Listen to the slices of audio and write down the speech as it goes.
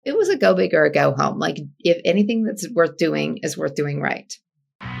it was a go big or a go home. Like if anything that's worth doing is worth doing right.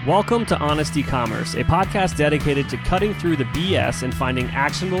 Welcome to Honest E-commerce, a podcast dedicated to cutting through the BS and finding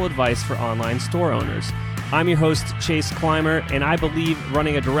actionable advice for online store owners. I'm your host, Chase Clymer, and I believe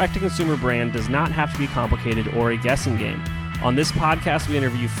running a direct-to-consumer brand does not have to be complicated or a guessing game. On this podcast, we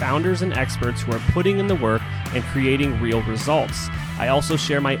interview founders and experts who are putting in the work and creating real results. I also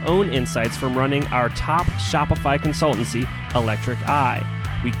share my own insights from running our top Shopify consultancy, Electric Eye.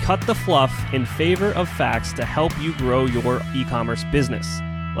 We cut the fluff in favor of facts to help you grow your e-commerce business.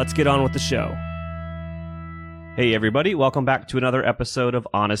 Let's get on with the show. Hey everybody, welcome back to another episode of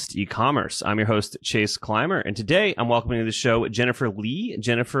Honest E-commerce. I'm your host, Chase Clymer, and today I'm welcoming to the show Jennifer Lea.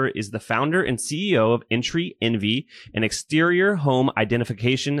 Jennifer is the founder and CEO of Entry Envy, an exterior home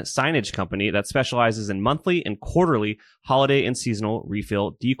identification signage company that specializes in monthly and quarterly holiday and seasonal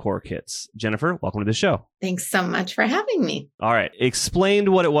refill decor kits. Jennifer, welcome to the show. Thanks so much for having me. All right. Explained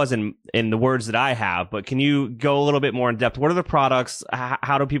what it was in the words that I have, but can you go a little bit more in depth? What are the products?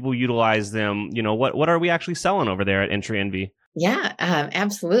 How do people utilize them? You know, what are we actually selling over there at Entry Envy? Yeah,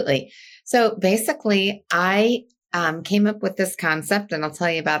 absolutely. So basically, I came up with this concept, and I'll tell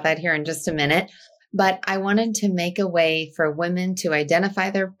you about that here in just a minute. But I wanted to make a way for women to identify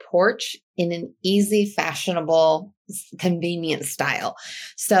their porch in an easy, fashionable, convenient style.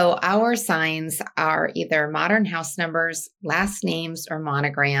 So our signs are either modern house numbers, last names, or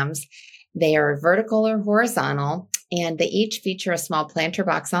monograms. They are vertical or horizontal, and they each feature a small planter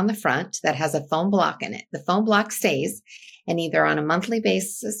box on the front that has a foam block in it. The foam block stays, and either on a monthly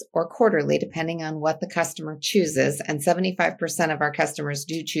basis or quarterly, depending on what the customer chooses, and 75% of our customers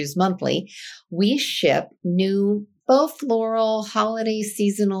do choose monthly, we ship new both floral, holiday,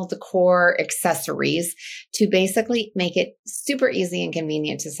 seasonal decor accessories to basically make it super easy and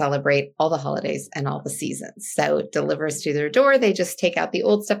convenient to celebrate all the holidays and all the seasons. So it delivers to their door. They just take out the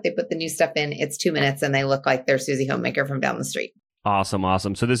old stuff, they put the new stuff in. It's 2 minutes and they look like they're Susie Homemaker from down the street.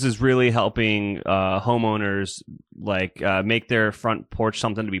 Awesome. So this is really helping homeowners make their front porch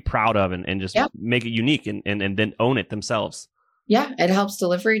something to be proud of and just make it unique and then own it themselves. Yeah, it helps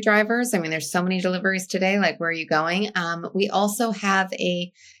delivery drivers. I mean, there's so many deliveries today, like where are you going? We also have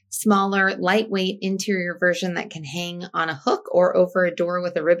a smaller, lightweight interior version that can hang on a hook or over a door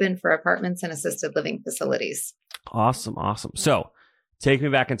with a ribbon for apartments and assisted living facilities. Awesome. So take me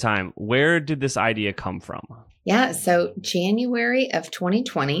back in time. Where did this idea come from? Yeah, so January of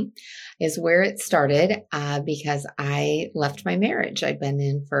 2020 is where it started because I left my marriage. I'd been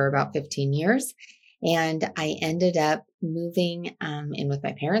in for about 15 years. And I ended up moving in with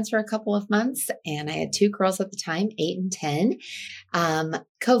my parents for a couple of months. And I had two girls at the time, 8 and 10.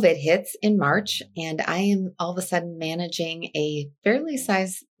 COVID hits in March, and I am all of a sudden managing a fairly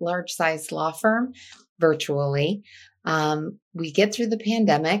large size law firm virtually. We get through the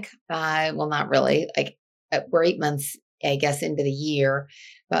pandemic. Well, not really. We're 8 months, I guess, into the year,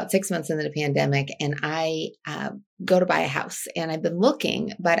 about 6 months into the pandemic, and I go to buy a house. And I've been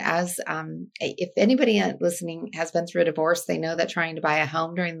looking, but if anybody listening has been through a divorce, they know that trying to buy a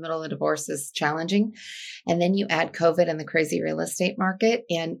home during the middle of a divorce is challenging. And then you add COVID and the crazy real estate market,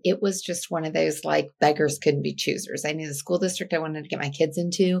 and it was just one of those beggars couldn't be choosers. I knew the school district I wanted to get my kids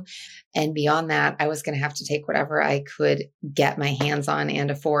into, and beyond that, I was going to have to take whatever I could get my hands on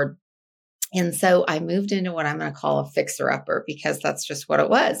and afford. And so I moved into what I'm going to call a fixer-upper because that's just what it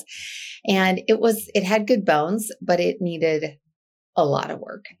was. And it had good bones, but it needed a lot of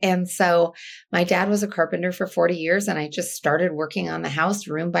work. And so my dad was a carpenter for 40 years, and I just started working on the house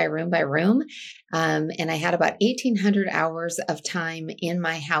room by room by room. And I had about 1,800 hours of time in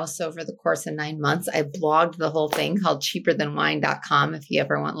my house over the course of 9 months. I blogged the whole thing called cheaperthanwine.com if you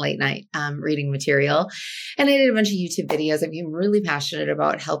ever want late night reading material. And I did a bunch of YouTube videos. I'm really passionate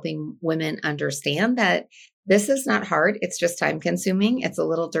about helping women understand that this is not hard. It's just time consuming. It's a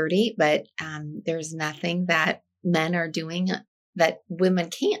little dirty, but there's nothing that men are doing that women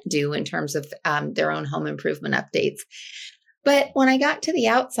can't do in terms of their own home improvement updates. But when I got to the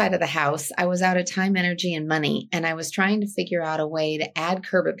outside of the house, I was out of time, energy, and money. And I was trying to figure out a way to add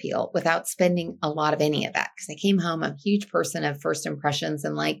curb appeal without spending a lot of any of that. Because I came home, I'm a huge person of first impressions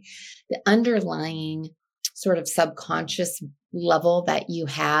and the underlying sort of subconscious level that you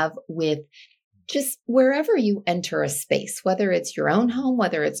have with just wherever you enter a space, whether it's your own home,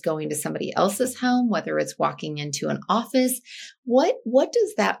 whether it's going to somebody else's home, whether it's walking into an office, what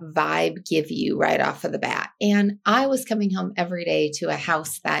does that vibe give you right off of the bat? And I was coming home every day to a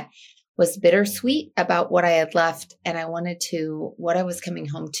house that was bittersweet about what I had left, and I wanted to, what I was coming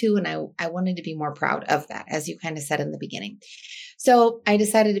home to, and I wanted to be more proud of that, as you kind of said in the beginning. So I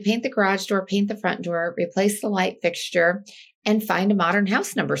decided to paint the garage door, paint the front door, replace the light fixture, and find a modern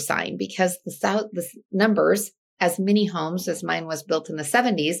house number sign, because the numbers, as many homes as mine was built in the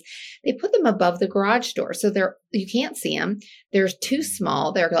 70s, they put them above the garage door. So you can't see them. They're too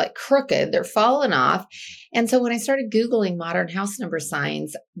small. They're like crooked. They're falling off. And so when I started Googling modern house number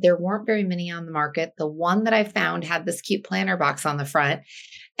signs, there weren't very many on the market. The one that I found had this cute planter box on the front.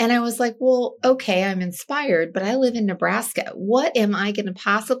 And I was like, well, okay, I'm inspired, but I live in Nebraska. What am I going to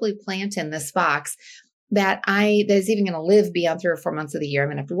possibly plant in this box that is even going to live beyond 3 or 4 months of the year? I'm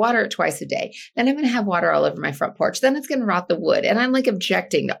going to have to water it twice a day. Then I'm going to have water all over my front porch. Then it's going to rot the wood. And I'm like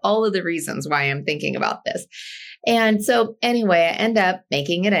objecting to all of the reasons why I'm thinking about this. And so anyway, I end up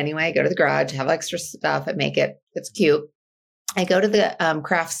making it anyway. I go to the garage, have extra stuff, I make it. It's cute. I go to the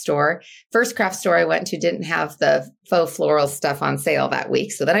craft store. First craft store I went to didn't have the faux floral stuff on sale that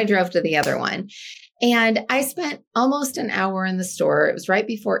week. So then I drove to the other one. And I spent almost an hour in the store. It was right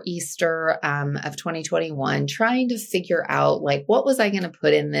before Easter of 2021, trying to figure out like, what was I going to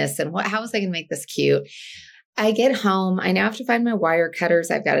put in this and how was I going to make this cute? I get home. I now have to find my wire cutters.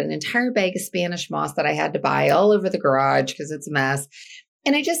 I've got an entire bag of Spanish moss that I had to buy all over the garage because it's a mess.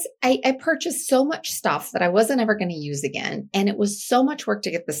 And I purchased so much stuff that I wasn't ever going to use again. And it was so much work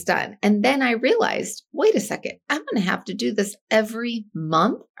to get this done. And then I realized, wait a second, I'm going to have to do this every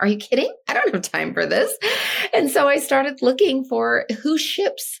month. Are you kidding? I don't have time for this. And so I started looking for who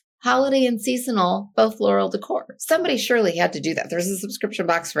ships holiday and seasonal faux floral decor. Somebody surely had to do that. There's a subscription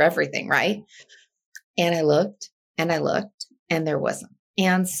box for everything, right? And I looked and I looked and there wasn't.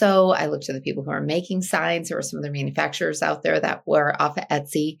 And so I looked to the people who are making signs. There were some of the manufacturers out there that were off of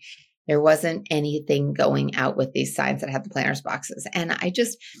Etsy. There wasn't anything going out with these signs that had the planners boxes. And it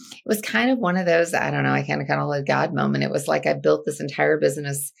was kind of one of those, I don't know, I kind of like God moment. It was like I built this entire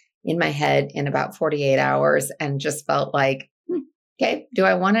business in my head in about 48 hours and just felt like, okay, do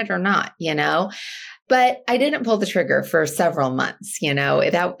I want it or not? But I didn't pull the trigger for several months.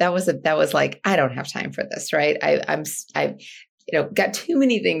 That was like, I don't have time for this, right? I've got too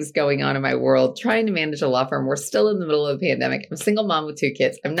many things going on in my world, trying to manage a law firm. We're still in the middle of a pandemic. I'm a single mom with 2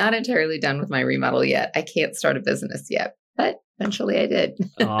 kids. I'm not entirely done with my remodel yet. I can't start a business yet, but eventually I did.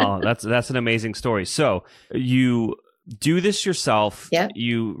 Oh, that's an amazing story. So you do this yourself. Yep.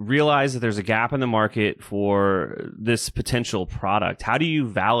 You realize that there's a gap in the market for this potential product. How do you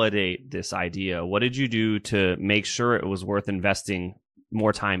validate this idea? What did you do to make sure it was worth investing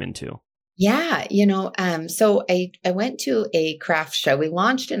more time into? Yeah, so I went to a craft show. We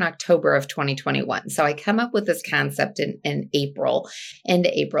launched in October of 2021. So I come up with this concept in end of April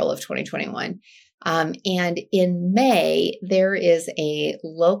of 2021. And in May, there is a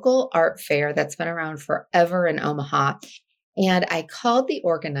local art fair that's been around forever in Omaha. And I called the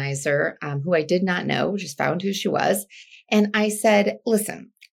organizer, who I did not know, just found who she was. And I said,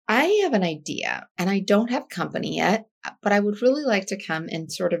 listen, I have an idea and I don't have company yet, but I would really like to come and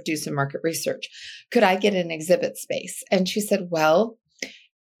sort of do some market research. Could I get an exhibit space? And she said, well,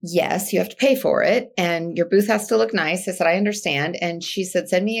 yes, you have to pay for it and your booth has to look nice. I said, I understand. And she said,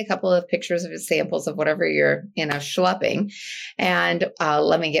 send me a couple of pictures of samples of whatever you're, schlepping and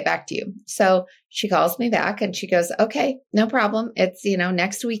let me get back to you. So she calls me back and she goes, okay, no problem. It's,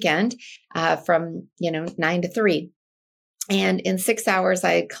 next weekend from, 9 to 3. And in 6 hours,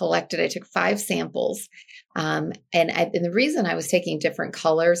 I took 5 samples. And the reason I was taking different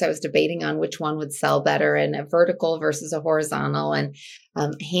colors, I was debating on which one would sell better, and a vertical versus a horizontal, and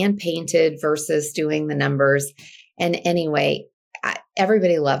hand painted versus doing the numbers. And anyway,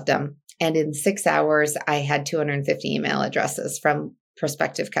 everybody loved them. And in 6 hours, I had 250 email addresses from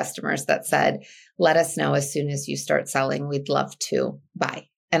prospective customers that said, let us know as soon as you start selling. We'd love to buy.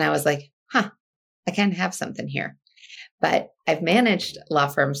 And I was like, I kind of have something here. But I've managed law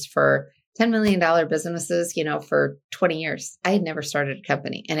firms for $10 million businesses, for 20 years. I had never started a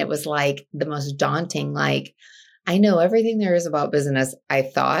company. And it was like the most daunting, like, I know everything there is about business. I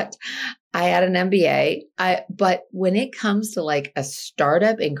thought I had an MBA. But when it comes to like a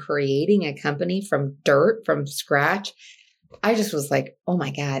startup and creating a company from scratch, I just was like, oh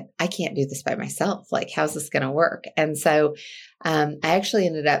my God, I can't do this by myself. Like, how's this going to work? And so I actually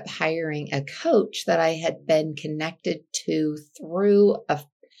ended up hiring a coach that I had been connected to through a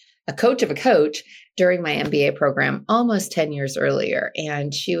coach of a coach during my MBA program almost 10 years earlier.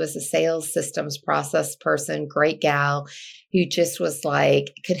 And she was a sales systems process person, great gal, who just was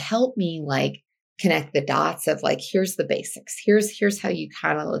like, could help me like connect the dots of like, here's the basics. Here's how you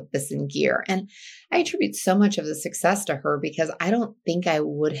kind of look this in gear. And I attribute so much of the success to her because I don't think I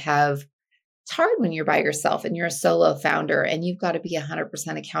would have. It's hard when you're by yourself and you're a solo founder and you've got to be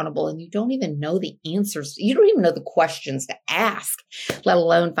 100% accountable and you don't even know the answers. You don't even know the questions to ask, let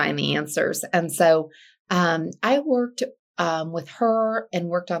alone find the answers. And so I worked with her and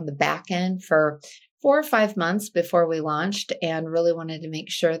worked on the back end for 4 or 5 months before we launched, and really wanted to make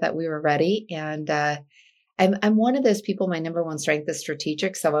sure that we were ready. And I'm one of those people, my number one strength is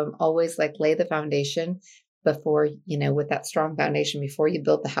strategic. So I'm always like, lay the foundation before, with that strong foundation, before you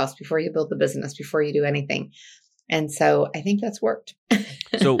build the house, before you build the business, before you do anything. And so I think that's worked.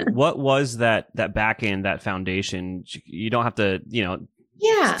 So what was that back end, that foundation? You don't have to,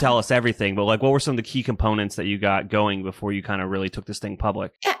 tell us everything, but like, what were some of the key components that you got going before you kind of really took this thing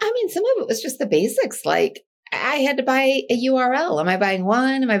public? I mean, some of it was just the basics. Like, I had to buy a URL. Am I buying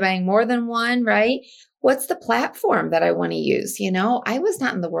one? Am I buying more than one? Right? What's the platform that I want to use? I was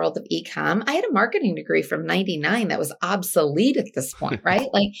not in the world of e-com. I had a marketing degree from 99 that was obsolete at this point, right?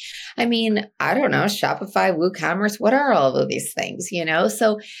 I don't know, Shopify, WooCommerce, what are all of these things,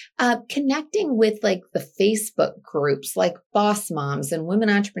 So connecting with like the Facebook groups, like Boss Moms and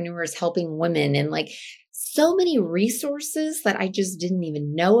Women Entrepreneurs Helping Women, and like so many resources that I just didn't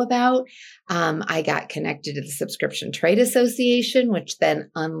even know about. I got connected to the Subscription Trade Association, which then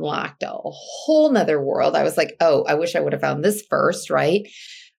unlocked a whole nother world. I was like, oh, I wish I would have found this first, right?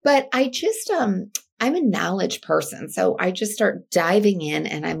 But I just, I'm a knowledge person. So I just start diving in,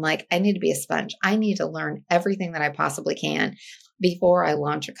 and I'm like, I need to be a sponge. I need to learn everything that I possibly can before I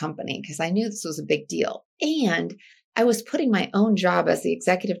launch a company, because I knew this was a big deal. And I was putting my own job as the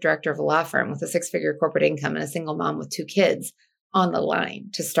executive director of a law firm with a 6-figure corporate income and a single mom with 2 kids on the line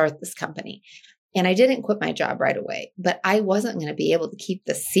to start this company. And I didn't quit my job right away, but I wasn't going to be able to keep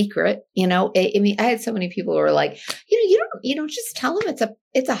the secret. I had so many people who were like, you don't just tell them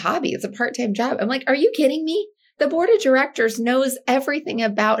it's a hobby. It's a part-time job. I'm like, are you kidding me? The board of directors knows everything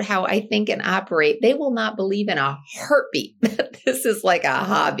about how I think and operate. They will not believe in a heartbeat that this is like a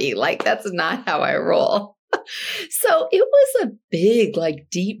hobby. Like, that's not how I roll. So it was a big, like,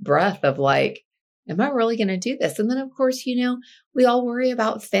 deep breath of like, am I really going to do this? And then, of course, we all worry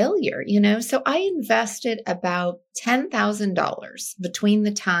about failure, So I invested about $10,000 between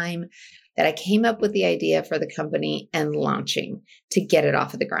the time that I came up with the idea for the company and launching to get it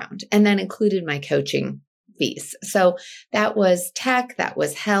off of the ground. And then included my coaching fees. So that was tech, that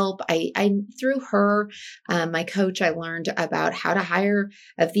was help. I through her, my coach, I learned about how to hire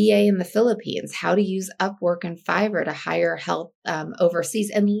a VA in the Philippines, how to use Upwork and Fiverr to hire help overseas.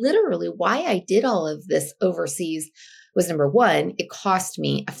 And literally why I did all of this overseas was, number one, it cost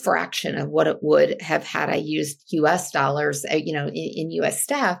me a fraction of what it would have had I used US dollars, in US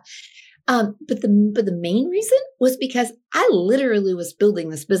staff. But the main reason was because I literally was building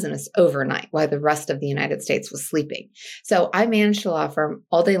this business overnight while the rest of the United States was sleeping. So I managed a law firm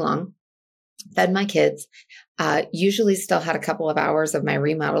all day long, fed my kids, usually still had a couple of hours of my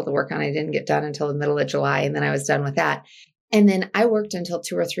remodel to work on. I didn't get done until the middle of July, and then I was done with that. And then I worked until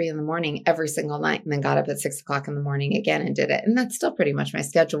 2 or 3 in the morning every single night, and then got up at 6 o'clock in the morning again and did it. And that's still pretty much my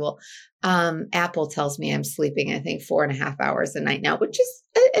schedule. Apple tells me I'm sleeping, I think, 4.5 hours a night now, which is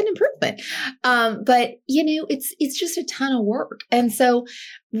an improvement. But it's just a ton of work. And so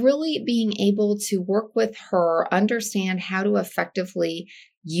really being able to work with her, understand how to effectively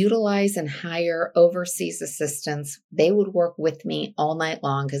utilize and hire overseas assistants. They would work with me all night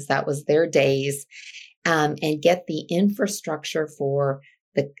long because that was their days. And get the infrastructure for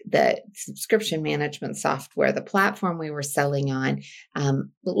the subscription management software, the platform we were selling on,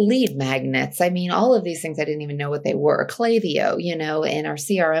 lead magnets. All of these things, I didn't even know what they were. Klaviyo, and our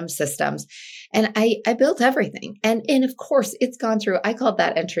CRM systems. And I built everything. And of course, it's gone through, I called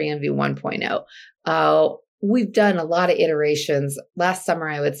that Entry Envy 1.0. We've done a lot of iterations. Last summer,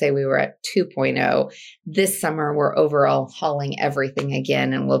 I would say we were at 2.0. This summer, we're overall hauling everything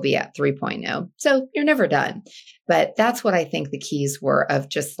again, and we'll be at 3.0. So you're never done. But that's what I think the keys were, of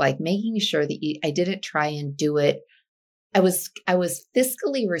just like making sure that I didn't try and do it. I was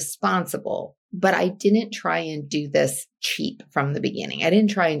fiscally responsible, but I didn't try and do this cheap from the beginning. I didn't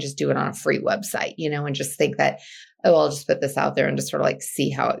try and just do it on a free website, and just think that, oh, I'll just put this out there and just sort of like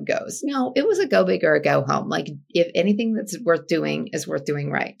see how it goes. No, it was a go big or a go home. Like, if anything that's worth doing is worth doing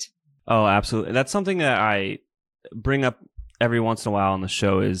right. Oh, absolutely. That's something that I bring up every once in a while on the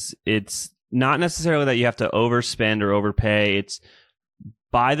show. Is it's not necessarily that you have to overspend or overpay. It's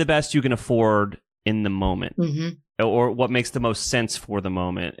buy the best you can afford in the moment. Mm-hmm. Or what makes the most sense for the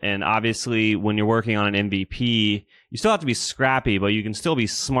moment. And obviously, when you're working on an MVP, you still have to be scrappy, but you can still be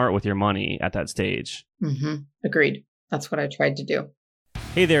smart with your money at that stage. Mm-hmm. Agreed. That's what I tried to do.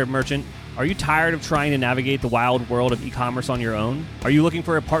 Hey there, merchant. Are you tired of trying to navigate the wild world of e-commerce on your own? Are you looking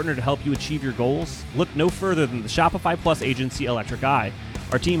for a partner to help you achieve your goals? Look no further than the Shopify Plus agency, Electric Eye.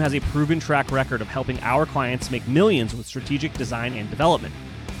 Our team has a proven track record of helping our clients make millions with strategic design and development.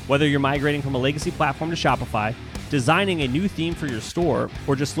 Whether you're migrating from a legacy platform to Shopify, designing a new theme for your store,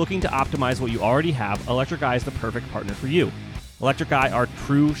 or just looking to optimize what you already have, Electric Eye is the perfect partner for you. Electric Eye are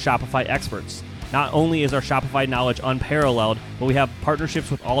true Shopify experts. Not only is our Shopify knowledge unparalleled, but we have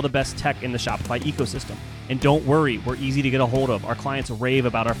partnerships with all the best tech in the Shopify ecosystem. And don't worry, we're easy to get a hold of. Our clients rave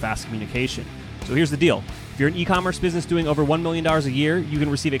about our fast communication. So here's the deal. If you're an e-commerce business doing over $1 million a year, you can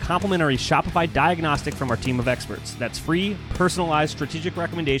receive a complimentary Shopify diagnostic from our team of experts. That's free, personalized, strategic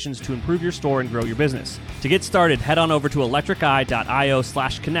recommendations to improve your store and grow your business. To get started, head on over to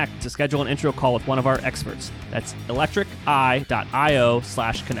electriceye.io/connect to schedule an intro call with one of our experts. That's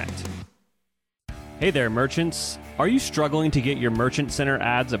electriceye.io/connect. Hey there, merchants. Are you struggling to get your Merchant Center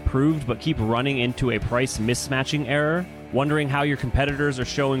ads approved but keep running into a price mismatching error? Wondering how your competitors are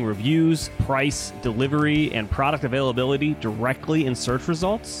showing reviews, price, delivery, and product availability directly in search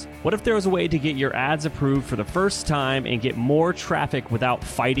results? What if there was a way to get your ads approved for the first time and get more traffic without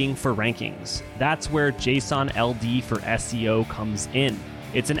fighting for rankings? That's where JSON LD for SEO comes in.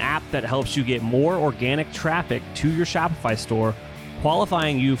 It's an app that helps you get more organic traffic to your Shopify store,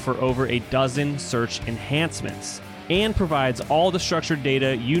 qualifying you for over a dozen search enhancements, and provides all the structured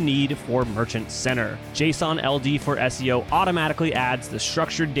data you need for Merchant Center. JSON LD for SEO automatically adds the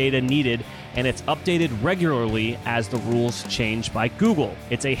structured data needed, and it's updated regularly as the rules change by Google.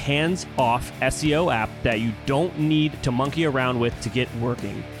 It's a hands-off SEO app that you don't need to monkey around with to get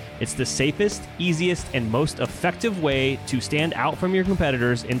working. It's the safest, easiest, and most effective way to stand out from your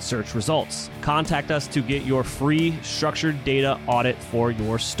competitors in search results. Contact us to get your free structured data audit for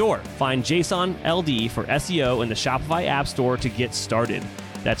your store. Find JSON LD for SEO in the Shopify App Store to get started.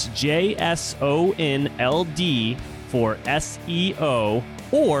 That's JSONLD for SEO,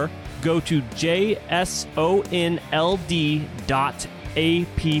 or go to JSONLD.app,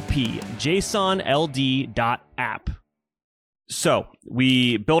 JSONLD.app. So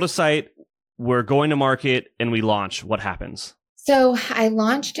we build a site, we're going to market, and we launch. What happens? So I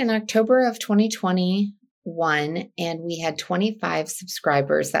launched in October of 2021, and we had 25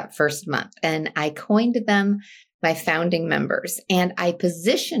 subscribers that first month. And I coined them my founding members. And I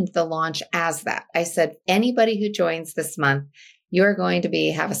positioned the launch as that. I said, anybody who joins this month, you're going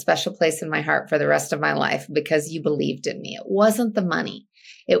to have a special place in my heart for the rest of my life because you believed in me. It wasn't the money.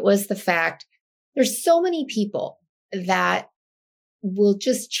 It was the fact there's so many people that will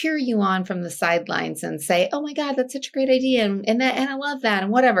just cheer you on from the sidelines and say, oh my God, that's such a great idea. And I love that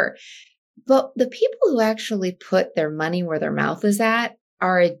and whatever. But the people who actually put their money where their mouth is at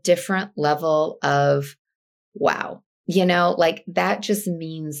are a different level of wow. Like that just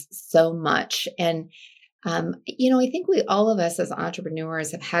means so much. And, I think all of us as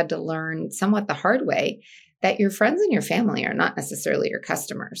entrepreneurs have had to learn somewhat the hard way that your friends and your family are not necessarily your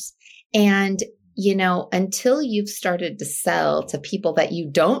customers. And until you've started to sell to people that you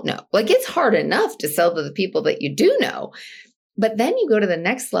don't know, like it's hard enough to sell to the people that you do know, but then you go to the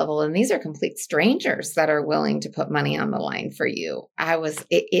next level and these are complete strangers that are willing to put money on the line for you.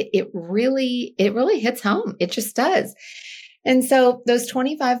 It really hits home. It just does. And so those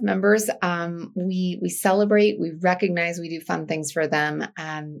 25 members, we celebrate, we recognize, we do fun things for them.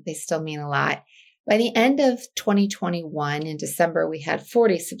 They still mean a lot. By the end of 2021 in December, we had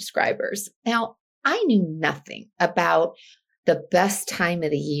 40 subscribers. Now, I knew nothing about the best time of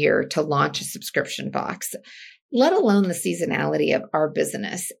the year to launch a subscription box, let alone the seasonality of our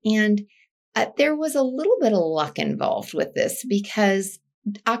business. And there was a little bit of luck involved with this because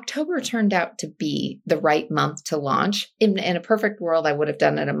October turned out to be the right month to launch. In a perfect world, I would have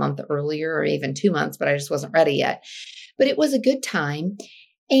done it a month earlier or even 2 months, but I just wasn't ready yet. But it was a good time.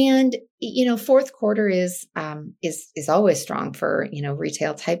 And, fourth quarter is always strong for,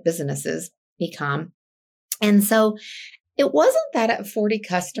 retail type businesses, e-com. And so it wasn't that at 40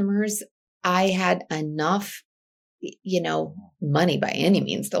 customers, I had enough, money by any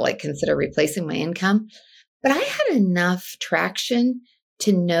means to consider replacing my income, but I had enough traction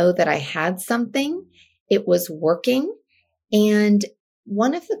to know that I had something, it was working. And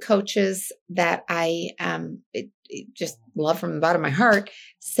one of the coaches that I just love from the bottom of my heart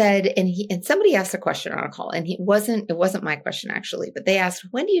said, and somebody asked a question on a call, and it wasn't my question actually, but they asked,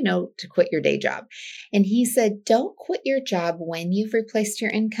 when do you know to quit your day job? And he said, don't quit your job when you've replaced your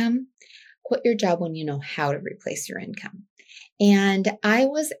income, quit your job when you know how to replace your income. And I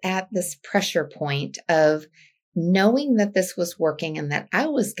was at this pressure point of knowing that this was working and that I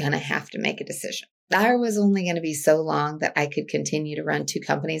was going to have to make a decision. I was only going to be so long that I could continue to run 2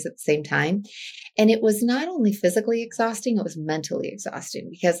 companies at the same time. And it was not only physically exhausting, it was mentally exhausting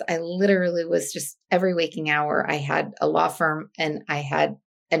because I literally was just every waking hour, I had a law firm and I had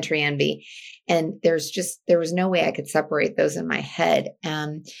entry envy. And there was no way I could separate those in my head.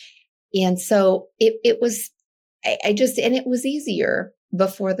 And so it was and it was easier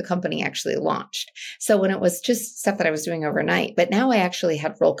before the company actually launched. So when it was just stuff that I was doing overnight, but now I actually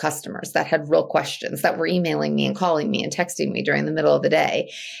had real customers that had real questions that were emailing me and calling me and texting me during the middle of the day.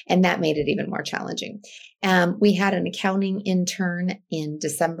 And that made it even more challenging. We had an accounting intern in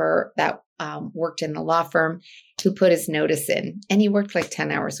December that worked in the law firm who put his notice in, and he worked like 10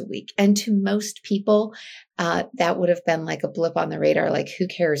 hours a week. And to most people, that would have been like a blip on the radar. Like, who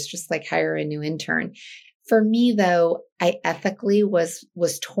cares? Just like hire a new intern. For me, though, I ethically was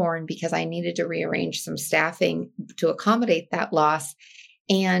torn because I needed to rearrange some staffing to accommodate that loss.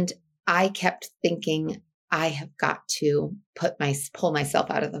 And I kept thinking, I have got to pull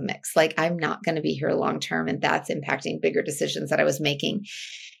myself out of the mix. Like, I'm not going to be here long term, and that's impacting bigger decisions that I was making.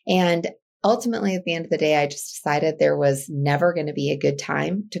 And ultimately, at the end of the day, I just decided there was never going to be a good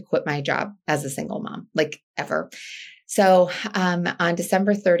time to quit my job as a single mom, like ever. So on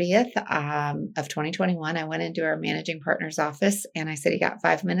December 30th of 2021, I went into our managing partner's office and I said, "You got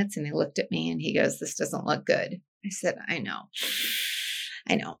 5 minutes?" And he looked at me and he goes, "This doesn't look good." I said, I know.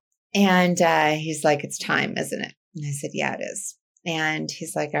 And he's like, "It's time, isn't it?" And I said, "Yeah, it is." And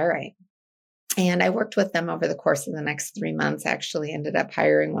he's like, "All right." And I worked with them over the course of the next 3 months, actually ended up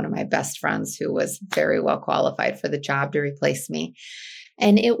hiring one of my best friends who was very well qualified for the job to replace me.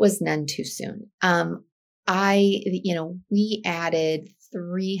 And it was none too soon. We added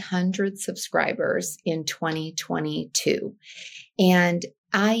 300 subscribers in 2022. And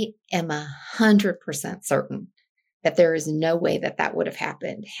I am 100% certain that there is no way that would have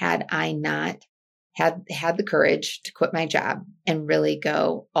happened had I not had the courage to quit my job and really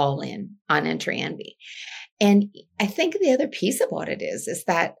go all in on Entry Envy. And I think the other piece of what it is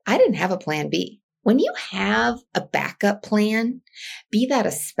that I didn't have a plan B. When you have a backup plan, be that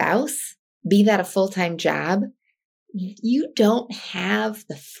a spouse, be that a full-time job, you don't have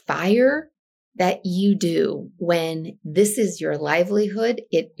the fire that you do when this is your livelihood.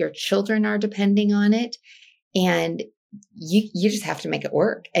 Your children are depending on it, and you just have to make it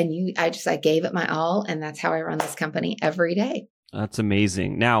work. And I gave it my all, and that's how I run this company every day. That's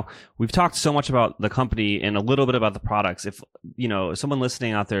amazing. Now, we've talked so much about the company and a little bit about the products. If someone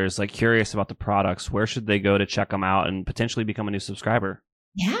listening out there is like curious about the products, where should they go to check them out and potentially become a new subscriber?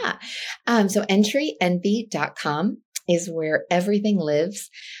 Yeah. So entryenvy.com is where everything lives.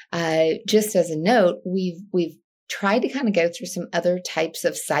 Just as a note, we've tried to kind of go through some other types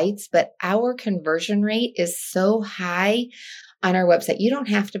of sites, but our conversion rate is so high on our website. You don't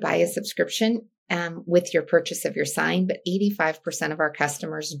have to buy a subscription with your purchase of your sign, but 85% of our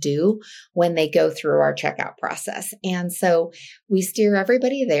customers do when they go through our checkout process. And so we steer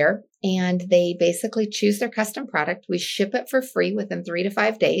everybody there, and they basically choose their custom product. We ship it for free within 3 to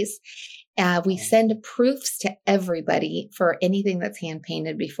 5 days. We send proofs to everybody for anything that's hand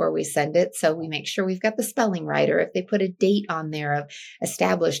painted before we send it. So we make sure we've got the spelling right, or if they put a date on there of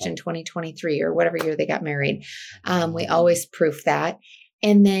established in 2023 or whatever year they got married, we always proof that.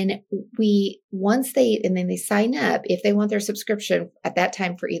 And then they sign up if they want their subscription at that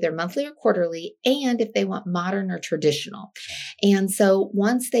time for either monthly or quarterly, and if they want modern or traditional. And so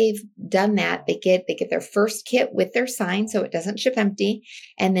once they've done that, they get their first kit with their sign, so it doesn't ship empty.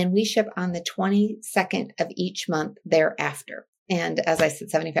 And then we ship on the 22nd of each month thereafter. And as I said,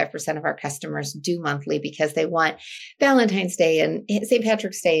 75% of our customers do monthly because they want Valentine's Day and St.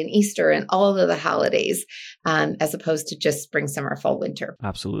 Patrick's Day and Easter and all of the holidays, as opposed to just spring, summer, fall, winter.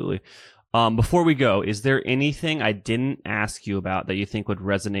 Absolutely. Before we go, is there anything I didn't ask you about that you think would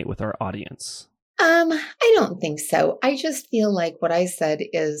resonate with our audience? I don't think so. I just feel like what I said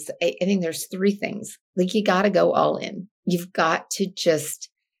is, I think there's 3 things. Like, you got to go all in. You've got to just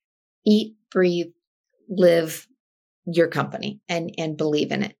eat, breathe, live your company and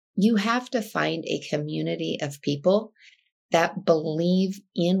believe in it. You have to find a community of people that believe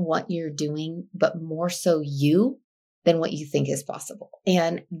in what you're doing, but more so you than what you think is possible.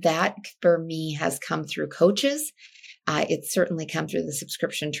 And that for me has come through coaches. It's certainly come through the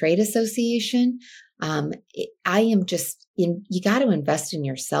Subscription Trade Association. You got to invest in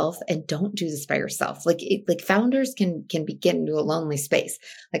yourself, and don't do this by yourself. Like founders can get into a lonely space.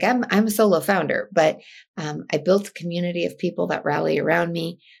 Like I'm a solo founder, but I built a community of people that rally around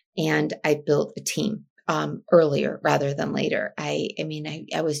me, and I built a team earlier rather than later. I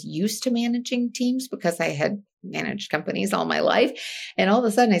was used to managing teams because I had managed companies all my life. And all of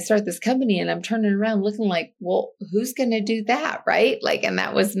a sudden I start this company and I'm turning around looking like, well, who's going to do that? Right. And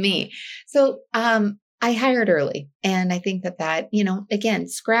that was me. So, I hired early, and I think that, again,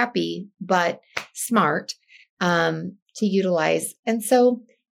 scrappy, but smart, to utilize. And so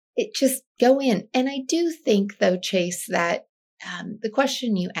it just go in. And I do think though, Chase, that the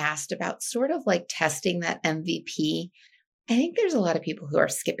question you asked about sort of like testing that MVP, I think there's a lot of people who are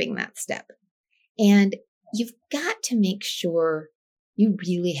skipping that step. And you've got to make sure you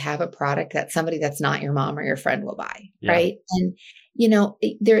really have a product that somebody that's not your mom or your friend will buy, right? And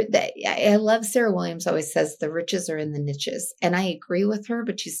I love Sarah Williams always says the riches are in the niches, and I agree with her.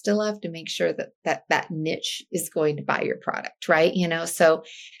 But you still have to make sure that niche is going to buy your product, right? So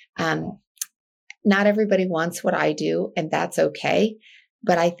not everybody wants what I do, and that's okay.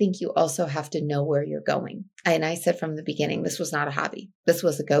 But I think you also have to know where you're going. And I said from the beginning, this was not a hobby. This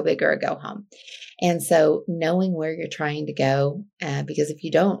was a go big or a go home. And so knowing where you're trying to go, because if you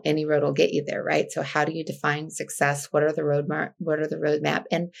don't, any road will get you there, right? So how do you define success? What are the roadmap?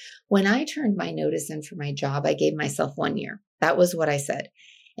 And when I turned my notice in for my job, I gave myself 1 year. That was what I said.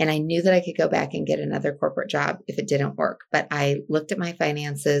 And I knew that I could go back and get another corporate job if it didn't work. But I looked at my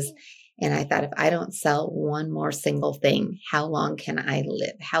finances and I thought, if I don't sell one more single thing, how long can I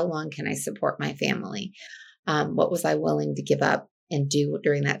live? How long can I support my family? What was I willing to give up and do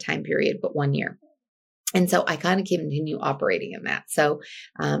during that time period, but 1 year? And so I kind of continue operating in that. So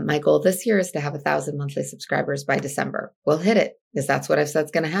my goal this year is to have 1,000 monthly subscribers by December. We'll hit it because that's what I've said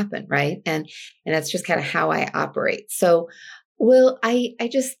is going to happen, right? And that's just kind of how I operate. So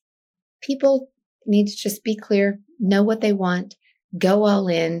people need to just be clear, know what they want, go all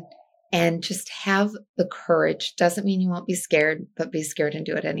in, and just have the courage. Doesn't mean you won't be scared, but be scared and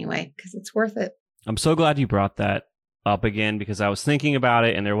do it anyway, because it's worth it. I'm so glad you brought that up again, because I was thinking about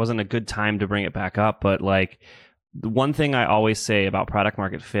it and there wasn't a good time to bring it back up. But like, the one thing I always say about product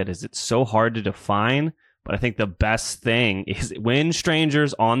market fit is it's so hard to define. But I think the best thing is when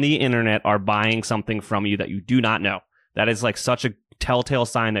strangers on the internet are buying something from you that you do not know. That is like such a telltale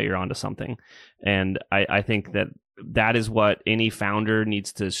sign that you're onto something. And I think that is what any founder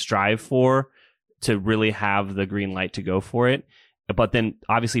needs to strive for, to really have the green light to go for it. But then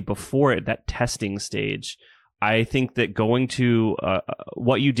obviously before it, that testing stage, I think that going to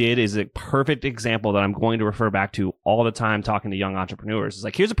what you did is a perfect example that I'm going to refer back to all the time talking to young entrepreneurs. It's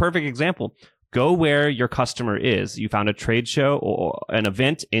like, here's a perfect example. Go where your customer is. You found a trade show or an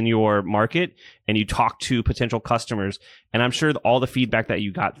event in your market and you talk to potential customers. And I'm sure all the feedback that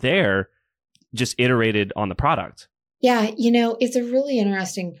you got there just iterated on the product. Yeah, it's a really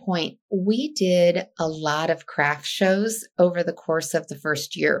interesting point. We did a lot of craft shows over the course of the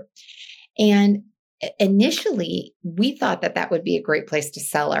first year. And initially, we thought that would be a great place to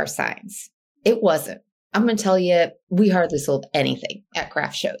sell our signs. It wasn't. I'm going to tell you, we hardly sold anything at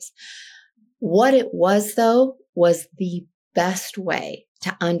craft shows. What it was, though, was the best way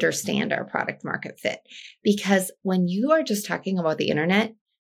to understand our product market fit. Because when you are just talking about the internet,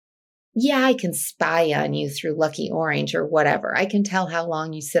 yeah, I can spy on you through Lucky Orange or whatever. I can tell how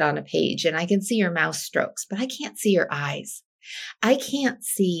long you sit on a page and I can see your mouse strokes, but I can't see your eyes. I can't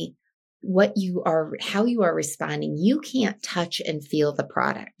see how you are responding. You can't touch and feel the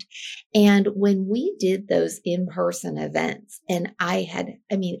product. And when we did those in-person events, and I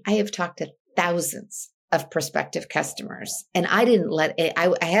have talked to thousands of prospective customers, and I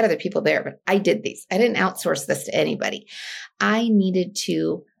had other people there, but I did these. I didn't outsource this to anybody. I needed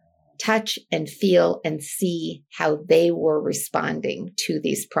to touch and feel and see how they were responding to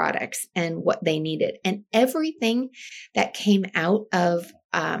these products and what they needed. And everything that came out of,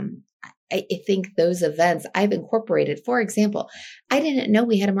 I think those events I've incorporated. For example, I didn't know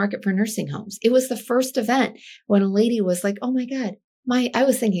we had a market for nursing homes. It was the first event when a lady was like, oh my God, I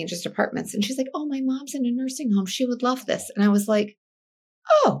was thinking just apartments. And she's like, oh, my mom's in a nursing home. She would love this. And I was like,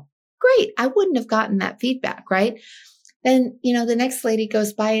 oh, great. I wouldn't have gotten that feedback, right? Then, the next lady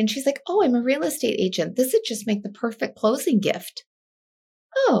goes by and she's like, oh, I'm a real estate agent. This would just make the perfect closing gift.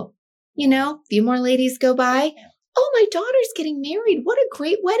 Oh, a few more ladies go by. Oh, my daughter's getting married. What a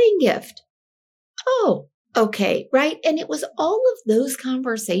great wedding gift. Oh, okay, right? And it was all of those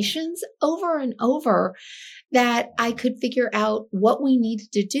conversations over and over that I could figure out what we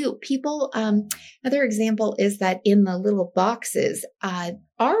needed to do. People, another example is that in the little boxes,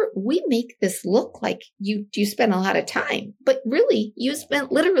 we make this look like you spent a lot of time, but really you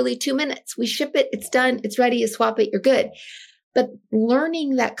spent literally 2 minutes. We ship it, it's done, it's ready, you swap it, you're good. But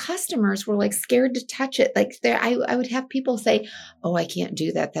learning that customers were like scared to touch it. Like I would have people say, oh, I can't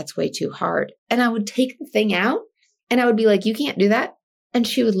do that. That's way too hard. And I would take the thing out and I would be like, you can't do that. And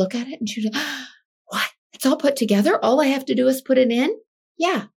she would look at it and she would, what? It's all put together. All I have to do is put it in.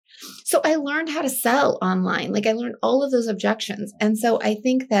 Yeah. So I learned how to sell online. Like I learned all of those objections. And so I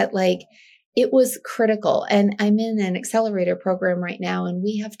think that it was critical. And I'm in an accelerator program right now. And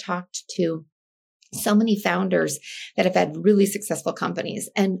we have talked to So many founders that have had really successful companies.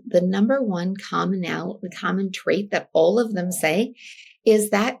 And the number one common trait that all of them say is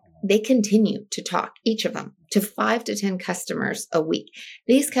that they continue to talk, each of them, to 5 to 10 customers a week.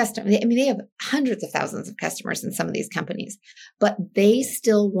 These customers, they have hundreds of thousands of customers in some of these companies, but they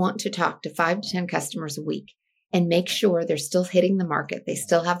still want to talk to 5 to 10 customers a week and make sure they're still hitting the market. They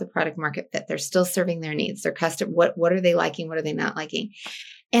still have the product market fit. They're still serving their needs. Their customer, what are they liking? What are they not liking?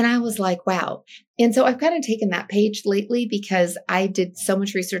 And I was like, wow. And so I've kind of taken that page lately because I did so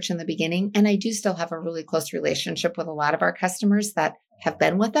much research in the beginning, and I do still have a really close relationship with a lot of our customers that have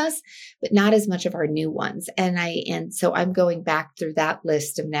been with us, but not as much of our new ones. And so I'm going back through that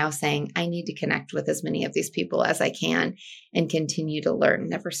list of now saying, I need to connect with as many of these people as I can and continue to learn,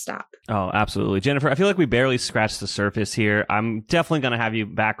 never stop. Oh, absolutely. Jennifer, I feel like we barely scratched the surface here. I'm definitely going to have you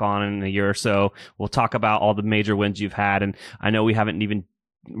back on in a year or so. We'll talk about all the major wins you've had. And I know we haven't even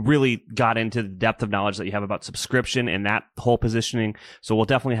really got into the depth of knowledge that you have about subscription and that whole positioning. So we'll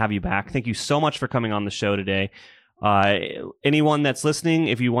definitely have you back. Thank you so much for coming on the show today. Anyone that's listening,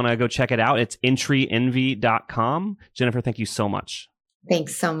 if you want to go check it out, it's EntryEnvy.com. Jennifer, thank you so much.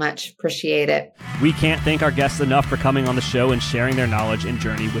 Thanks so much. Appreciate it. We can't thank our guests enough for coming on the show and sharing their knowledge and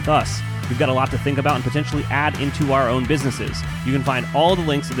journey with us. We've got a lot to think about and potentially add into our own businesses. You can find all the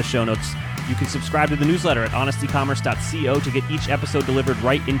links in the show notes. You can subscribe to the newsletter at honestycommerce.co to get each episode delivered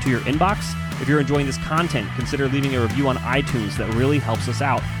right into your inbox. If you're enjoying this content, consider leaving a review on iTunes. That really helps us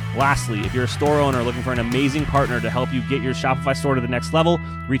out. Lastly, if you're a store owner looking for an amazing partner to help you get your Shopify store to the next level,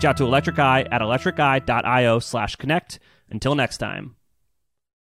 reach out to Electric Eye at electriceye.io/connect. Until next time.